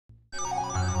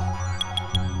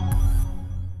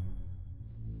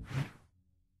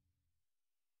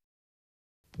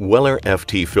Weller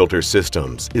FT Filter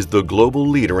Systems is the global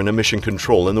leader in emission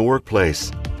control in the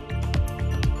workplace.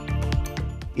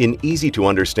 An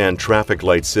easy-to-understand traffic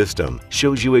light system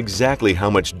shows you exactly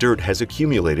how much dirt has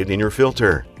accumulated in your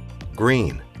filter.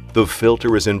 Green, the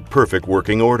filter is in perfect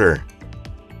working order.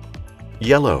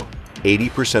 Yellow,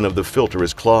 80% of the filter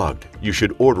is clogged. You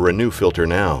should order a new filter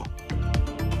now.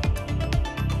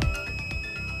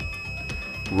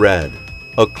 Red,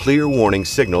 a clear warning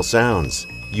signal sounds.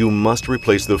 You must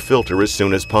replace the filter as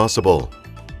soon as possible.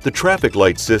 The traffic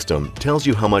light system tells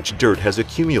you how much dirt has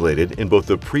accumulated in both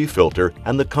the pre-filter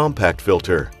and the compact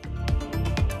filter.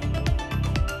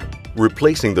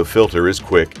 Replacing the filter is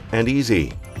quick and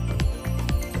easy.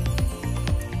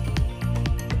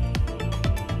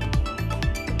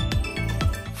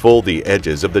 Fold the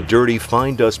edges of the dirty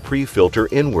fine dust pre-filter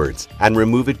inwards and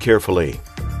remove it carefully.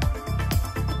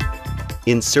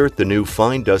 Insert the new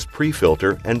fine dust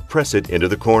pre-filter and press it into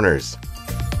the corners.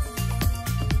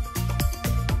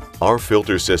 Our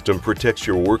filter system protects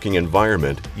your working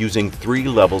environment using 3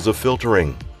 levels of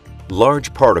filtering.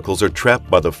 Large particles are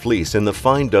trapped by the fleece in the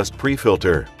fine dust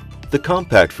pre-filter. The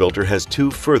compact filter has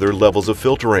 2 further levels of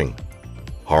filtering.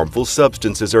 Harmful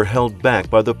substances are held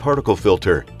back by the particle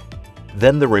filter.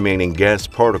 Then the remaining gas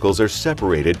particles are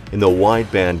separated in the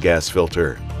wideband gas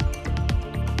filter.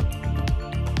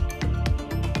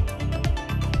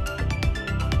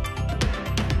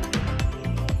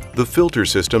 The filter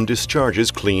system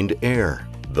discharges cleaned air,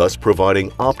 thus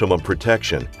providing optimum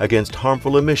protection against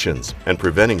harmful emissions and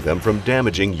preventing them from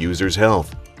damaging users'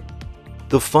 health.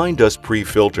 The fine dust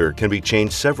pre-filter can be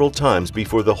changed several times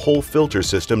before the whole filter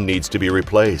system needs to be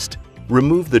replaced.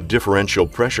 Remove the differential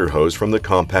pressure hose from the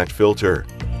compact filter.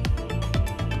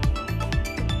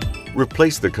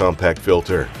 Replace the compact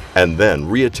filter and then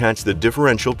reattach the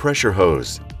differential pressure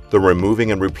hose. The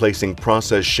removing and replacing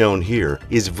process shown here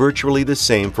is virtually the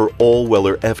same for all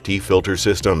Weller FT filter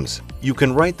systems. You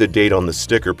can write the date on the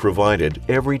sticker provided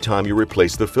every time you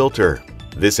replace the filter.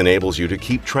 This enables you to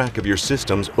keep track of your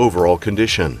system's overall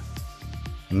condition.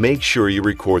 Make sure you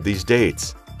record these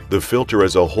dates. The filter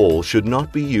as a whole should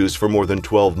not be used for more than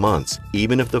 12 months,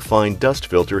 even if the fine dust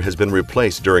filter has been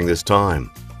replaced during this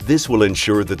time. This will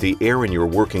ensure that the air in your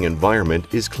working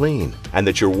environment is clean and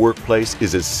that your workplace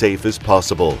is as safe as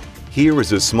possible. Here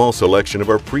is a small selection of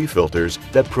our pre-filters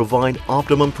that provide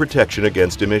optimum protection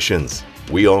against emissions.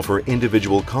 We offer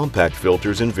individual compact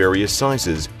filters in various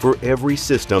sizes for every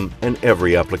system and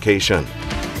every application.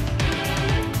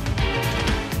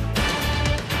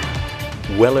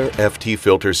 Weller FT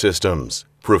Filter Systems,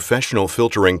 professional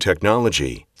filtering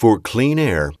technology for clean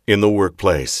air in the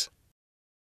workplace.